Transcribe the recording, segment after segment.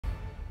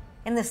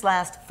In this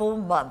last full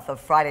month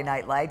of Friday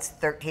Night Lights,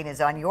 13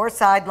 is on your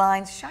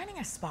sidelines, shining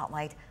a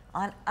spotlight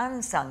on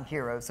unsung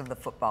heroes of the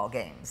football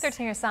games.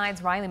 13 Your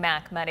Side's Riley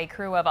Mack met a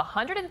crew of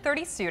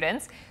 130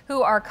 students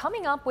who are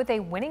coming up with a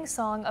winning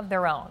song of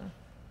their own.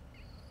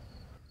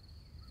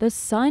 The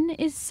sun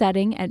is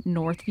setting at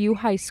Northview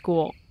High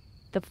School.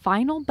 The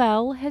final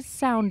bell has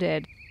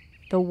sounded.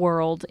 The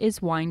world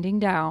is winding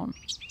down.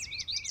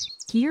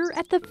 Here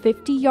at the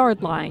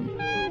 50-yard line,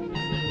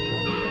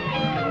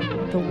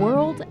 the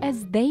world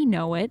as they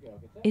know it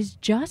is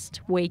just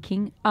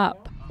waking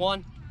up.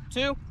 1,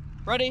 2,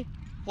 ready,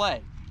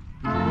 play.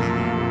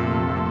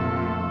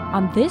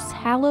 On this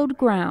hallowed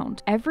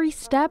ground, every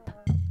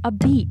step a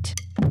beat.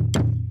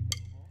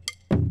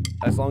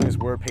 As long as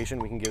we're patient,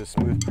 we can get a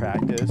smooth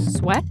practice.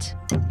 Sweat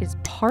is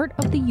part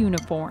of the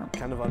uniform.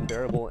 Kind of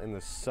unbearable in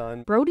the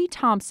sun. Brody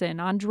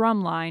Thompson on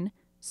drumline,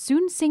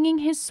 soon singing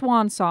his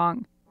swan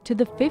song to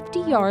the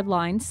 50-yard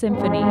line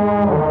symphony.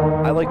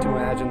 I like to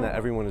imagine that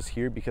everyone is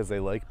here because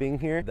they like being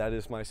here. That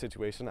is my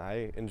situation.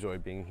 I enjoy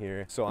being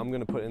here. So I'm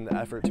going to put in the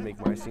effort to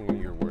make my senior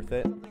year worth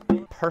it.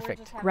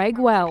 Perfect. Greg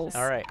Wells,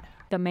 All right.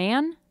 the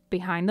man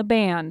behind the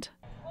band.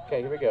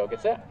 Okay, here we go. Get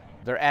set.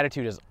 Their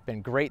attitude has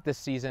been great this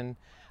season.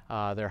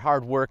 They're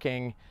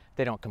hardworking.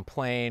 They don't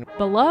complain.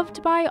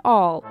 Beloved by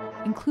all,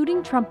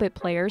 including trumpet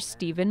player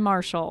Stephen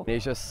Marshall.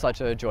 He's just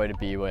such a joy to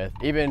be with,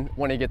 even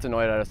when he gets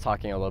annoyed at us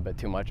talking a little bit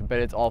too much, but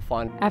it's all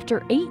fun.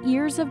 After 8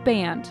 years of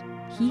band,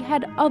 he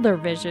had other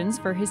visions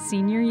for his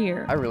senior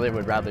year. I really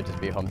would rather just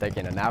be home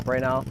taking a nap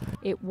right now.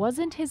 It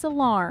wasn't his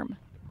alarm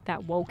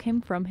that woke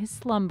him from his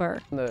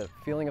slumber. The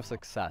feeling of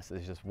success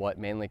is just what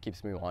mainly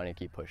keeps me wanting to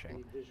keep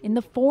pushing. In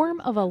the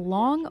form of a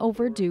long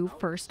overdue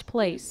first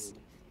place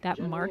that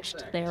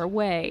marched their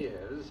way.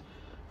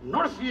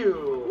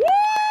 Northview!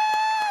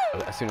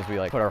 As soon as we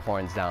put our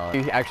horns down,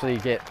 we actually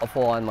get a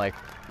full-on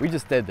we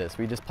just did this.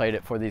 We just played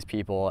it for these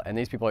people, and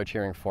these people are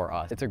cheering for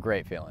us. It's a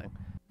great feeling.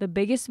 The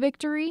biggest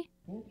victory?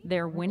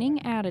 Their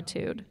winning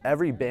attitude.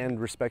 Every band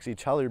respects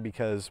each other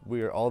because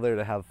we are all there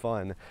to have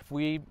fun. If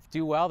we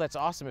do well, that's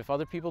awesome. If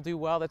other people do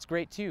well, that's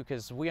great too,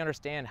 because we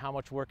understand how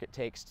much work it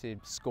takes to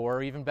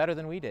score even better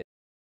than we did.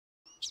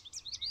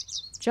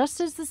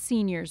 Just as the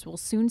seniors will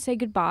soon say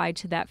goodbye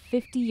to that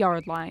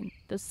 50-yard line,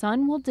 the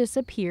sun will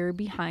disappear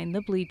behind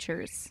the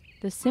bleachers.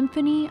 The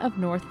symphony of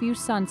Northview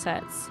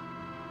sunsets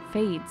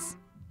fades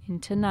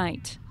into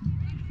night.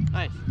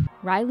 Nice.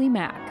 Riley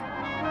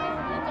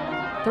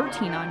Mack,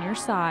 13 on your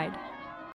side.